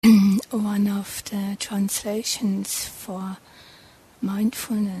one of the translations for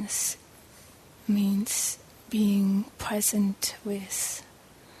mindfulness means being present with,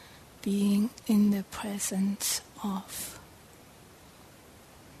 being in the presence of.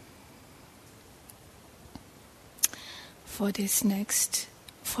 For this next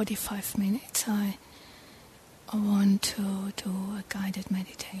 45 minutes, I want to do a guided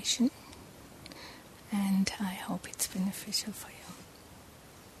meditation, and I hope it's beneficial for you.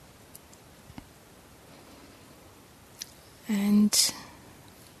 And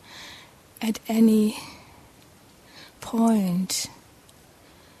at any point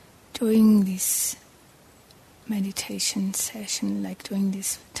during this meditation session, like during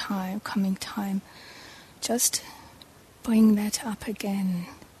this coming time, just bring that up again.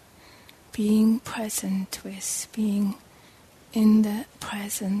 Being present with, being in the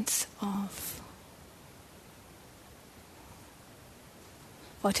presence of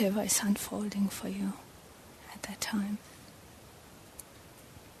whatever is unfolding for you at that time.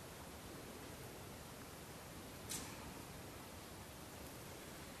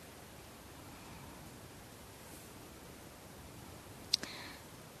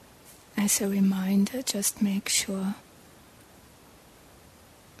 As a reminder, just make sure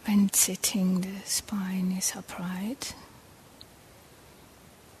when sitting the spine is upright,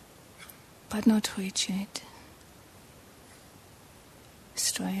 but not rigid,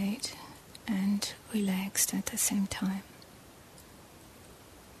 straight and relaxed at the same time.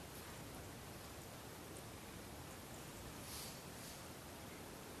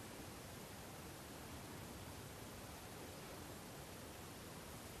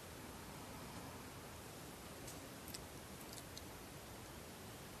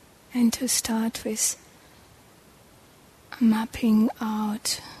 And to start with mapping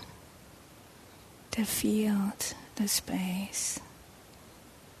out the field, the space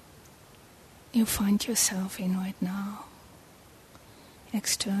you find yourself in right now,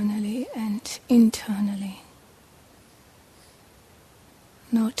 externally and internally.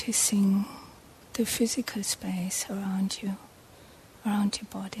 Noticing the physical space around you, around your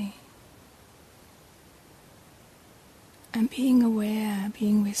body. And being aware,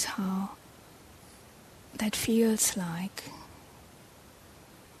 being with how that feels like.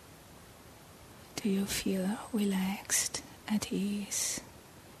 Do you feel relaxed, at ease,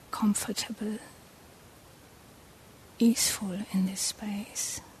 comfortable, easeful in this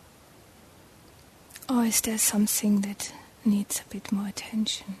space? Or is there something that needs a bit more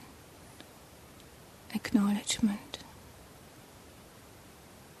attention, acknowledgement?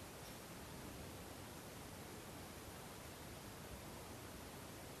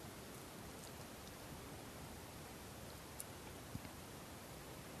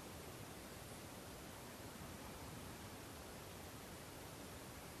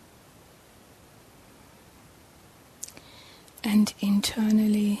 And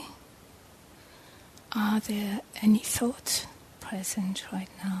internally, are there any thoughts present right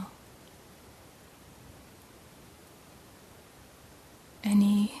now?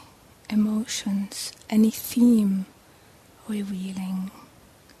 Any emotions, any theme revealing,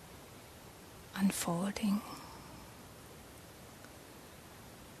 unfolding?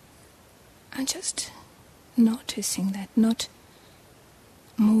 And just noticing that, not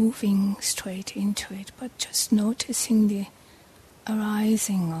moving straight into it, but just noticing the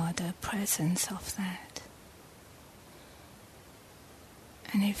arising or the presence of that.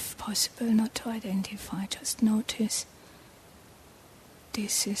 And if possible, not to identify, just notice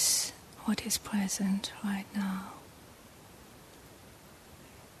this is what is present right now.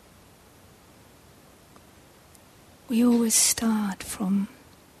 We always start from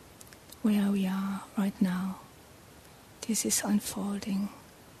where we are right now. This is unfolding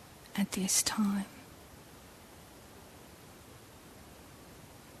at this time.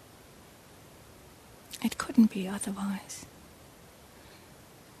 It couldn't be otherwise.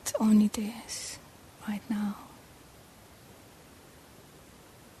 It's only this right now.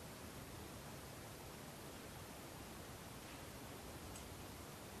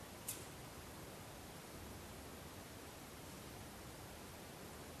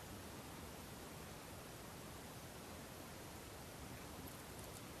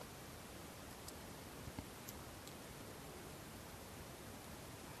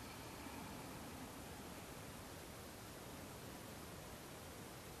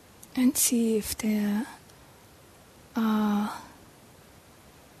 And see if there are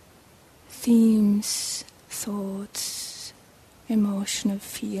themes, thoughts, emotional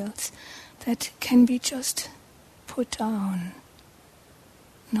fields that can be just put down,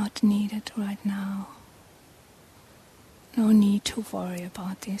 not needed right now. No need to worry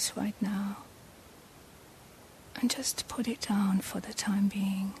about this right now. And just put it down for the time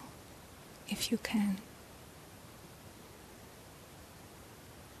being, if you can.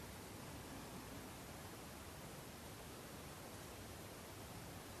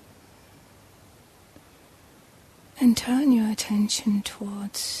 And turn your attention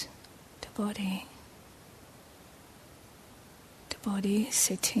towards the body. The body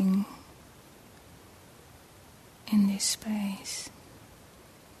sitting in this space.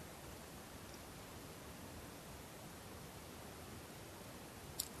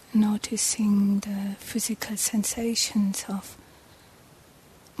 Noticing the physical sensations of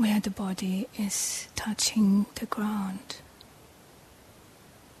where the body is touching the ground.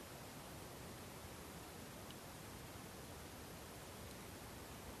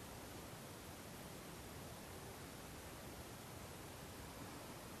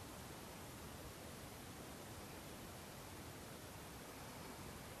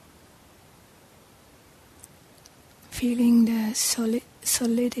 Feeling the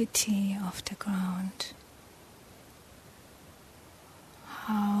solidity of the ground,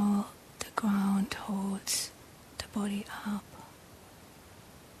 how the ground holds the body up,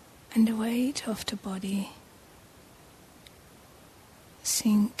 and the weight of the body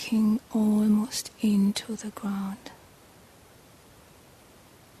sinking almost into the ground.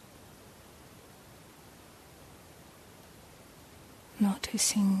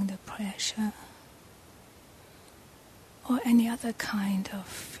 Noticing the pressure or any other kind of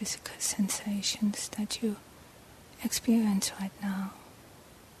physical sensations that you experience right now.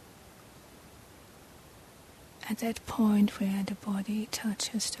 At that point where the body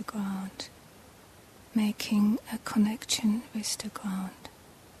touches the ground, making a connection with the ground.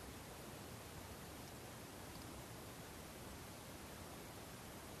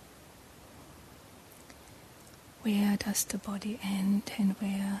 Where does the body end and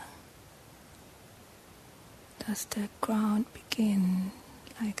where does the ground begin,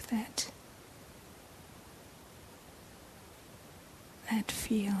 like that? That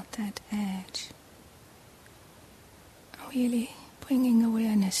feel, that edge. Really bringing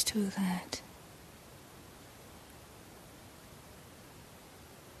awareness to that.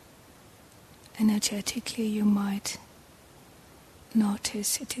 Energetically you might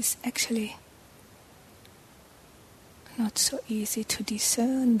notice it is actually not so easy to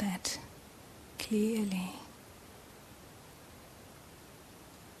discern that clearly.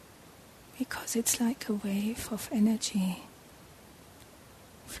 Because it's like a wave of energy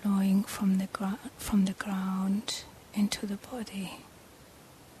flowing from the ground into the body,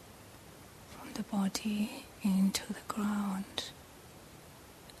 from the body into the ground,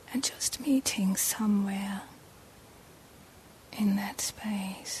 and just meeting somewhere in that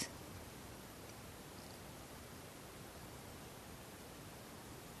space.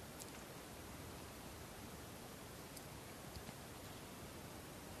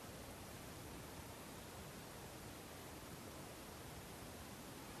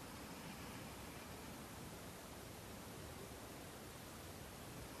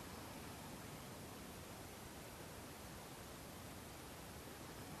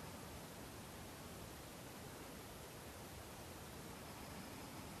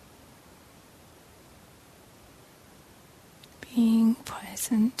 Being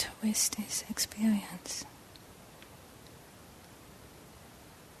present with this experience.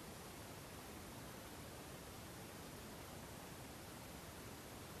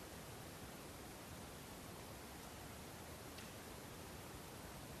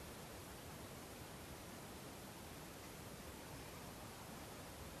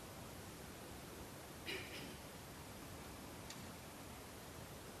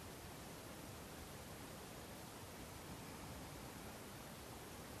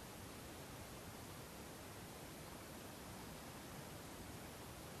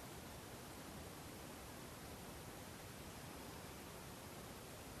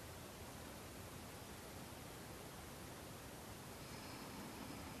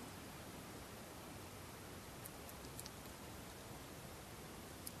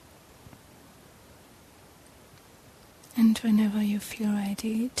 And whenever you feel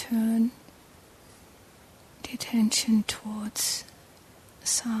ready, turn the attention towards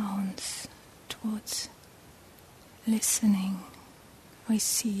sounds, towards listening,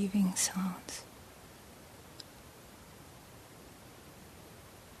 receiving sounds.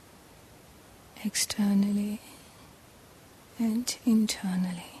 Externally and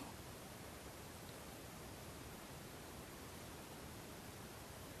internally.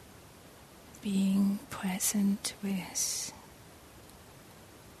 Being present with,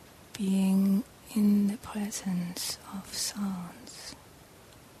 being in the presence of sounds.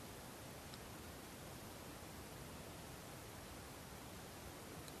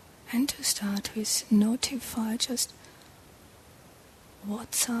 And to start with, notify just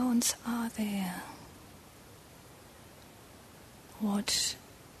what sounds are there. What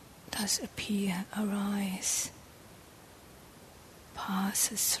does appear, arise,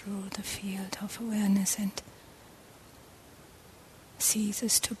 passes through the field of awareness and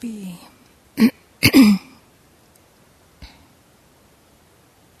ceases to be.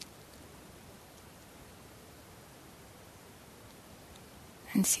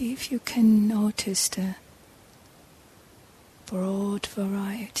 And see if you can notice the broad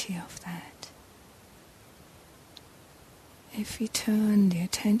variety of that. If we turn the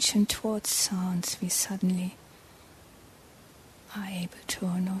attention towards sounds, we suddenly are able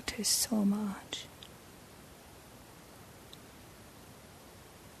to notice so much.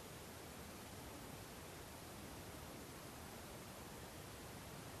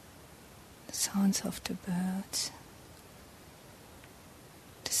 The sounds of the birds,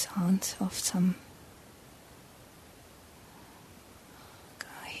 the sounds of some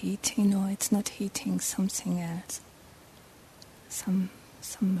heating, no, it's not heating, something else. Some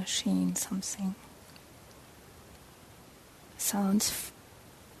machine, something. The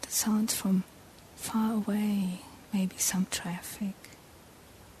sounds from far away, maybe some traffic.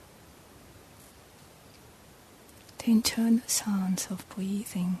 The internal sounds of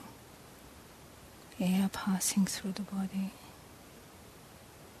breathing, air passing through the body.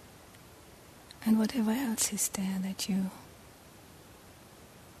 And whatever else is there that you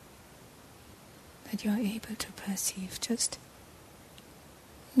are able to perceive, just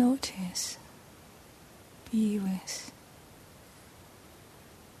notice, be with.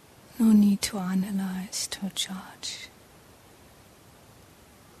 No need to analyze, to judge,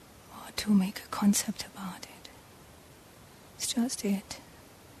 or to make a concept about it. It's just it,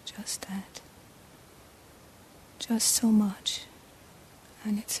 just that. Just so much,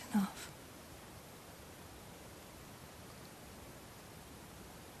 and it's enough.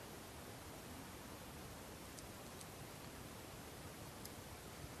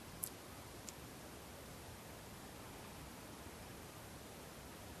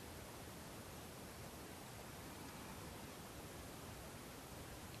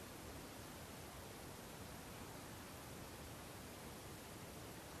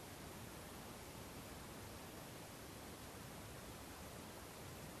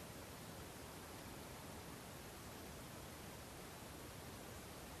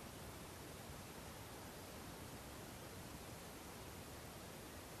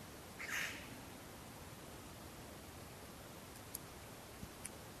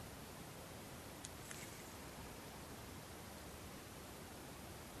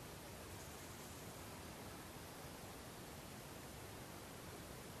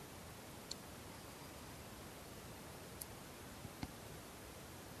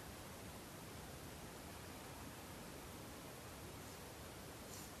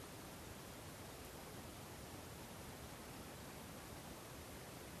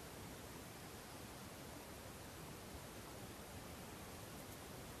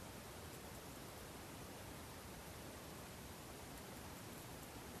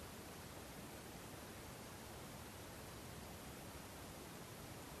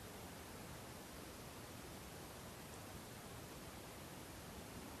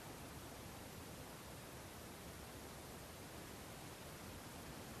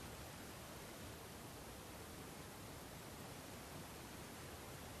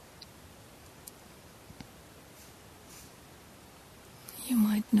 You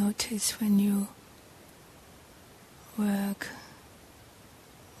might notice when you work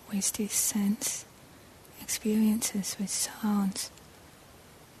with these sense experiences with sounds,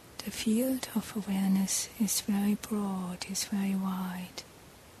 the field of awareness is very broad, is very wide,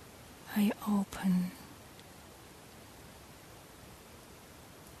 very open.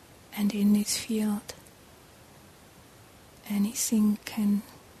 And in this field, anything can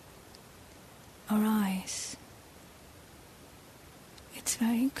arise. It's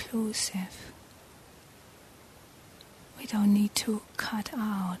very inclusive. We don't need to cut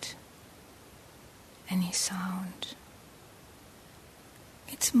out any sound.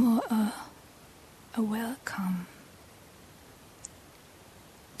 It's more a welcome,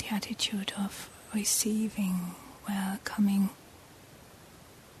 the attitude of receiving, welcoming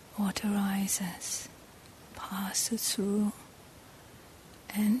what arises, passes through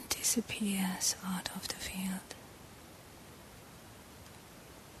and disappears out of the field.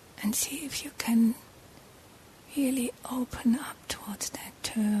 And see if you can really open up towards that,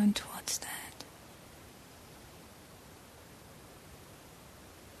 turn towards that.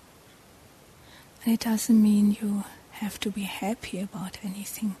 And it doesn't mean you have to be happy about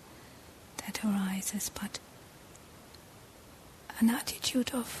anything that arises, but an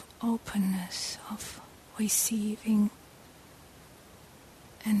attitude of openness, of receiving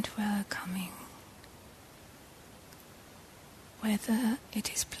and welcoming, whether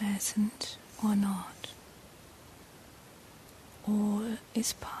it is pleasant or not. All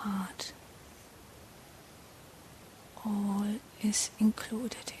is part, all is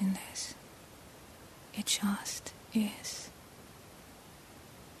included in this. It just is,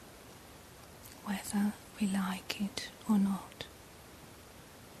 whether we like it or not.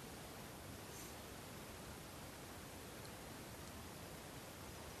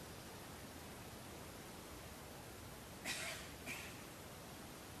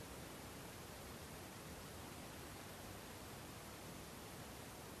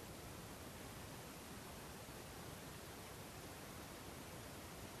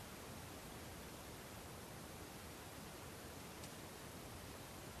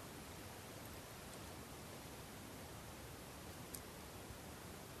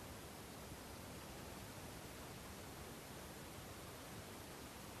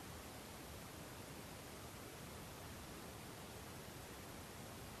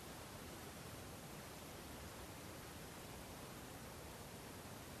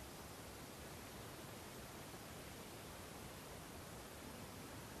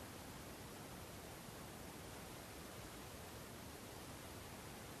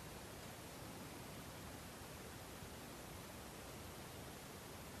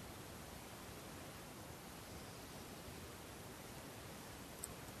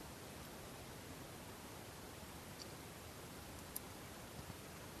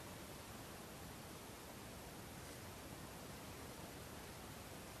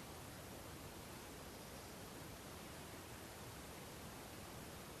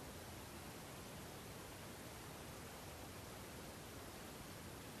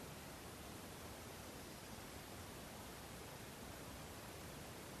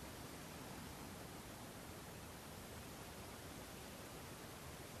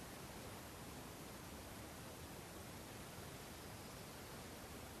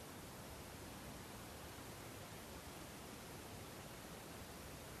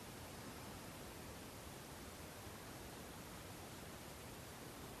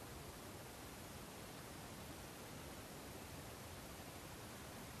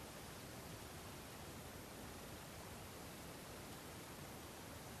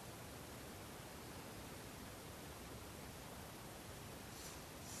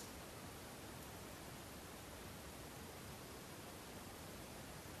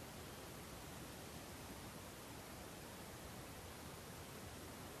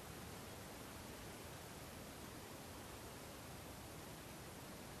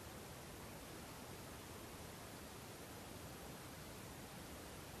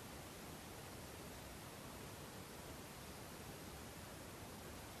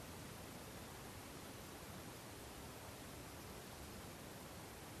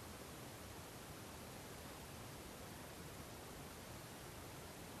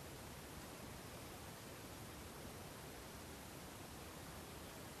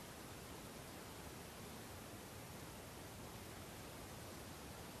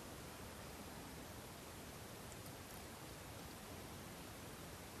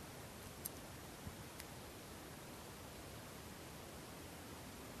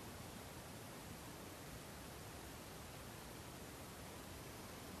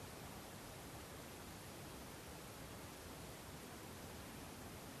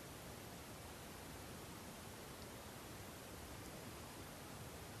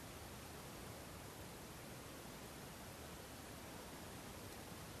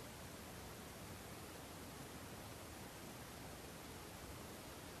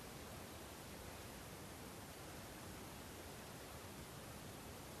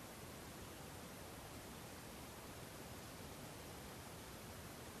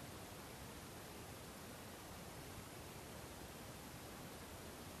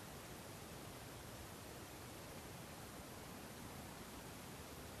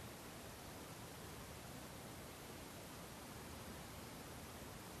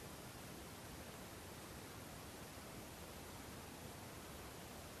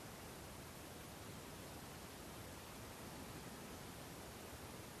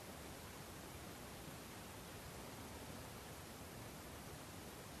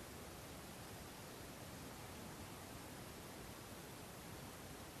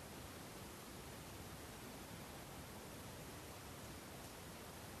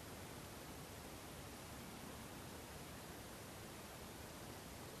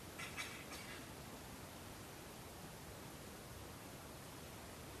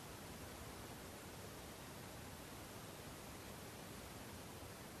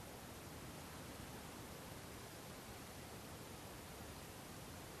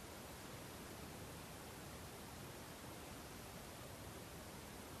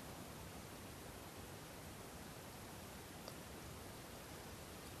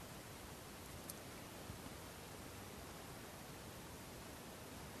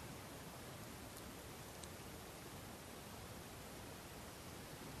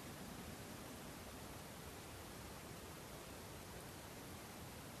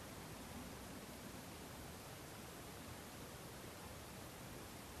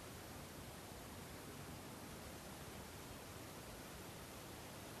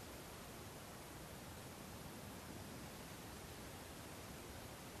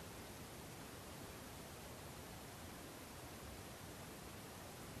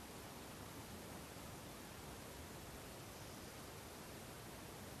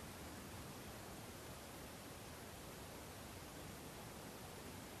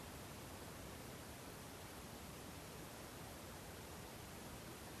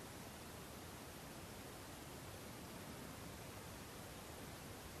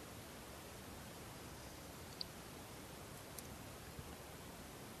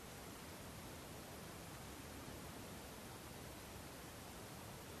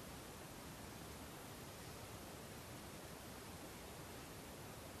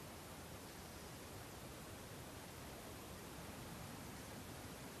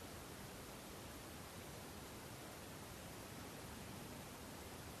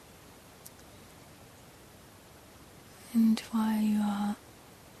 And while you are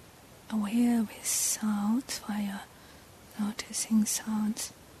aware with sounds, while you're noticing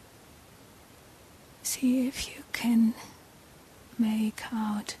sounds, see if you can make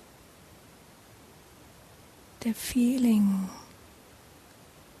out the feeling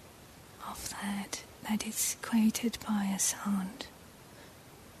of that is created by a sound,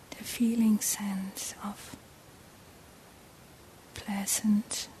 the feeling sense of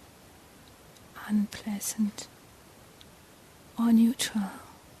pleasant, unpleasant, or neutral.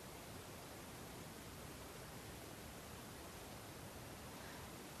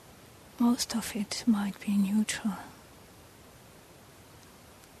 Most of it might be neutral.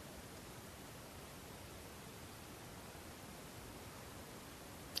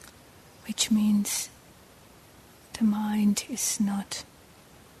 Which means the mind is not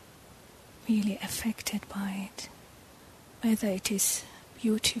really affected by it, whether it is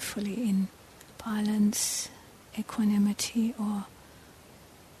beautifully in balance, equanimity, or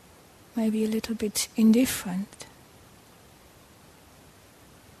maybe a little bit indifferent.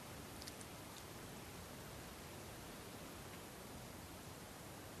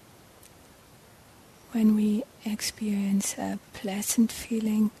 When we experience a pleasant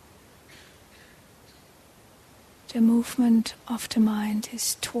feeling, the movement of the mind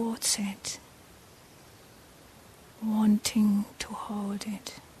is towards it, wanting to hold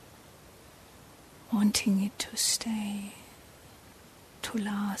it, wanting it to stay, to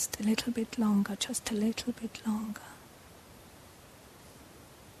last a little bit longer, just a little bit longer.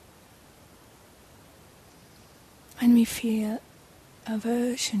 When we feel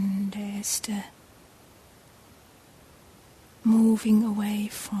aversion, there's the moving away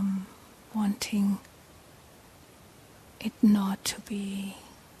from wanting it not to be,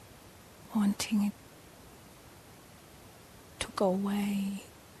 wanting it to go away,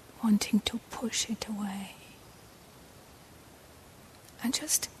 wanting to push it away. And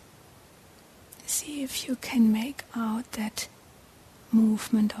just see if you can make out that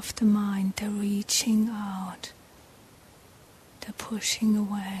movement of the mind, the reaching out, the pushing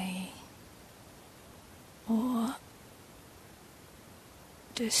away, or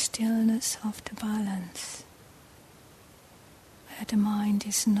the stillness of the balance, where the mind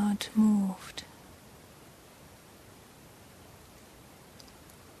is not moved.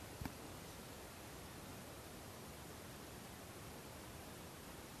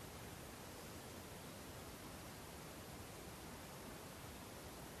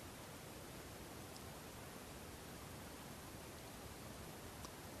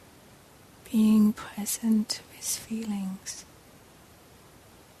 Being present with feelings,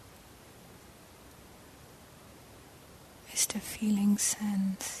 with the feeling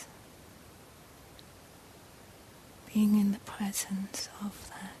sense, being in the presence of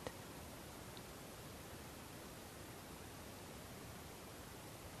that.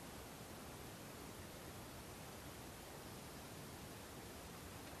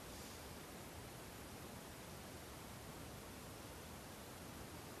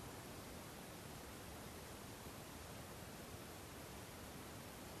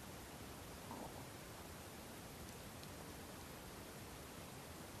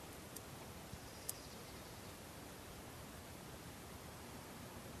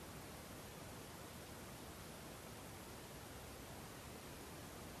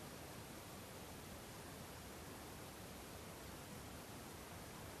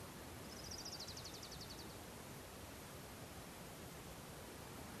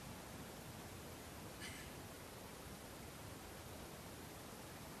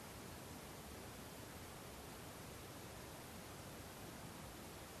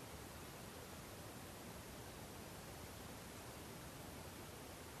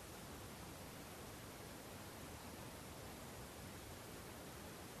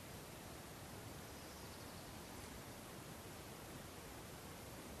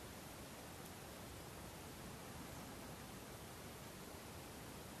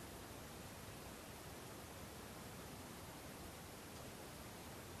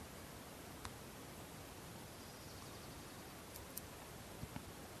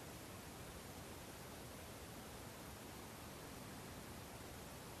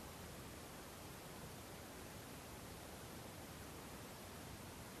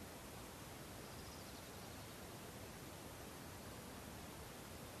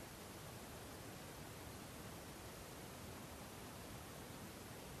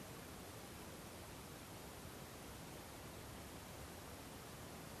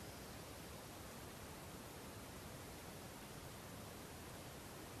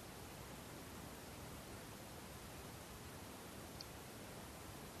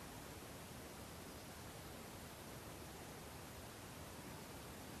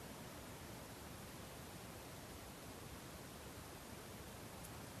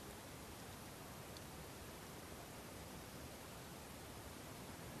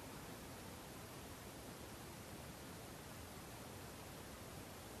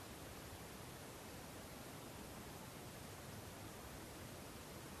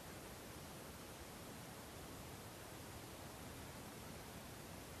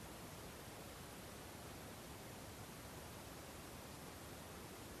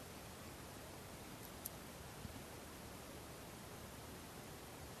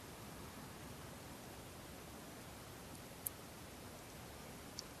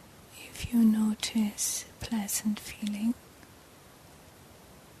 if you notice pleasant feeling,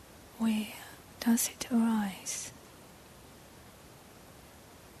 where does it arise?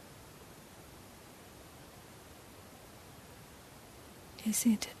 Is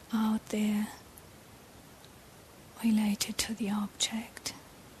it out there, related to the object?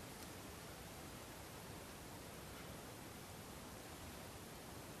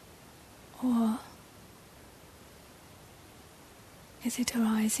 Or is it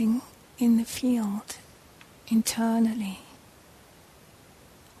arising in the field, internally?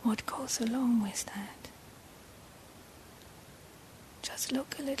 What goes along with that? Just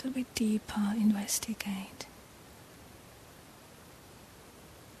look a little bit deeper, investigate.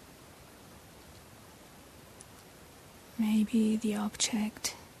 Maybe the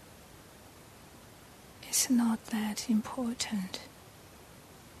object is not that important.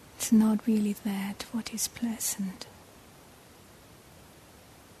 It's not really that what is pleasant.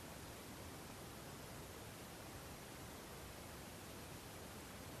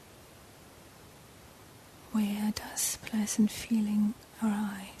 Where does pleasant feeling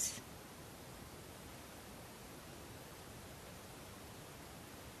arise?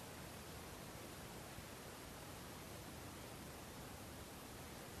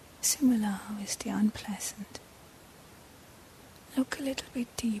 Similar with the unpleasant. Look a little bit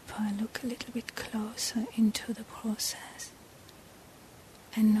deeper, look a little bit closer into the process,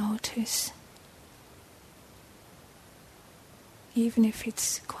 and notice, even if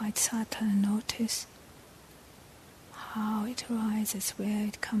it's quite subtle, notice how it arises, where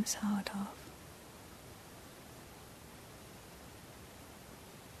it comes out of.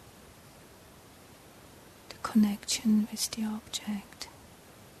 The connection with the object.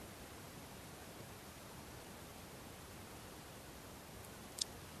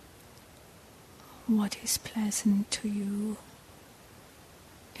 What is pleasant to you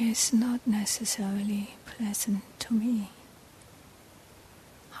is not necessarily pleasant to me.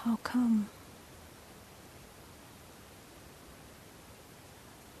 How come?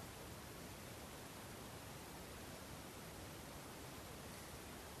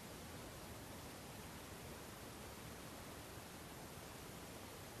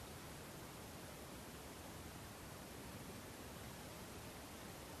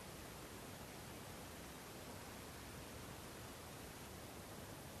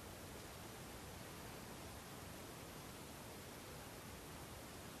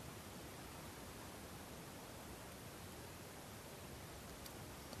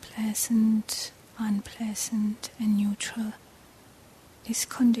 Pleasant, unpleasant, and neutral is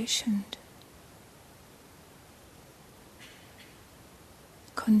conditioned.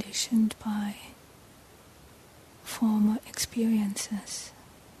 Conditioned by former experiences.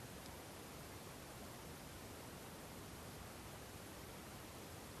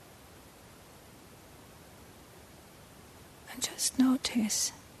 And just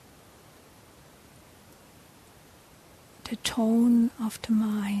notice the tone of the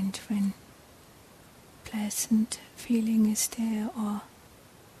mind when pleasant feeling is there or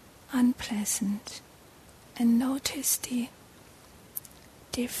unpleasant, and notice the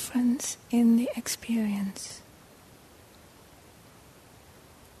difference in the experience.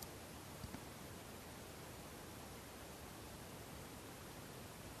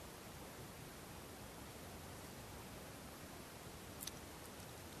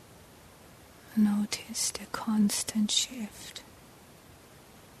 Notice the constant shift,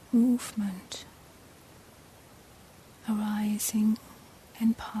 movement, arising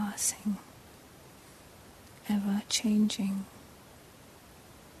and passing, ever changing,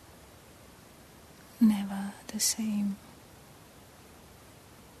 never the same.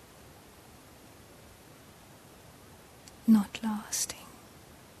 Not lasting.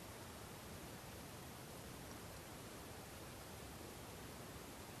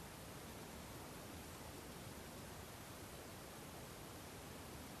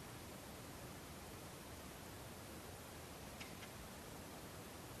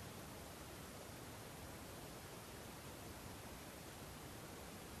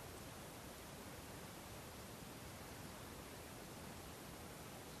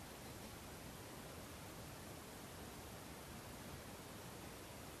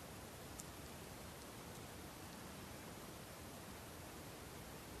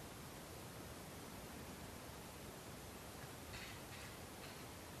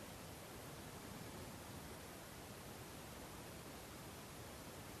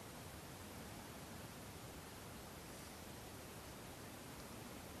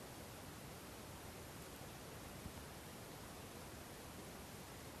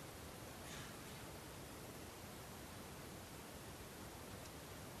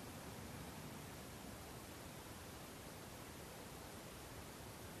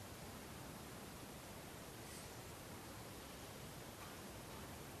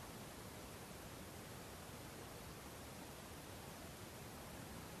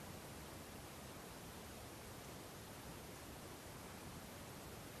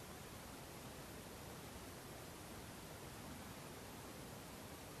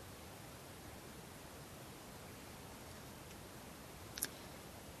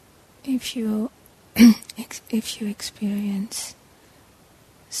 if you experience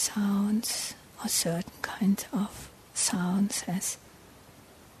sounds or certain kinds of sounds as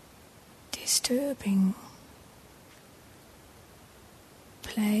disturbing,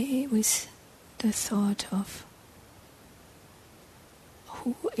 play with the thought of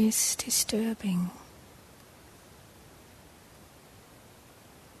who is disturbing.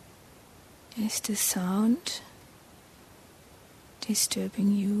 Is the sound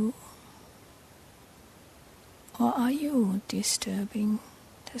disturbing you? Or are you disturbing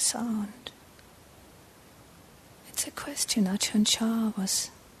the sound? It's a question Ajahn was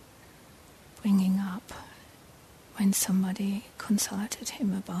bringing up when somebody consulted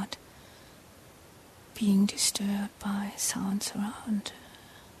him about being disturbed by sounds around.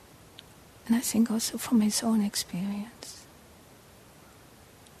 And I think also from his own experience.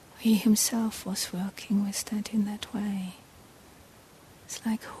 He himself was working with that in that way. It's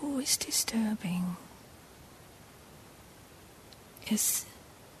like, who is disturbing? Is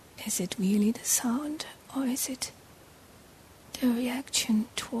it really the sound, or is it the reaction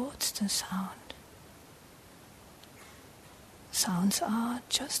towards the sound? Sounds are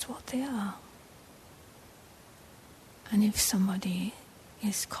just what they are. And if somebody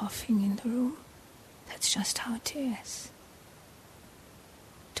is coughing in the room, that's just how it is.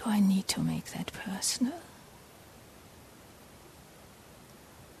 Do I need to make that personal?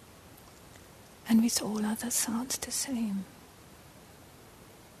 And with all other sounds the same.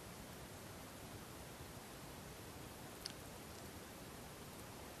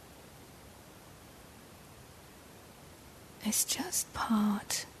 It's just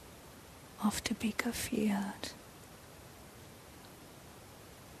part of the bigger field.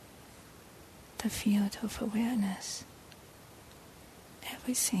 The field of awareness.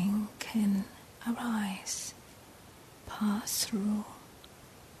 Everything can arise, pass through,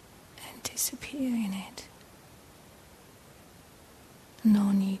 and disappear in it.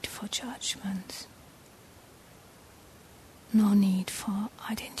 No need for judgment. No need for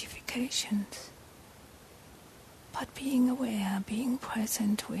identifications. But being aware, being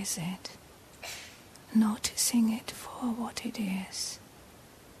present with it, noticing it for what it is,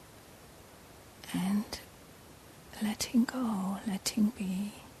 and letting go, letting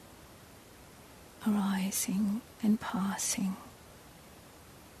be, arising and passing.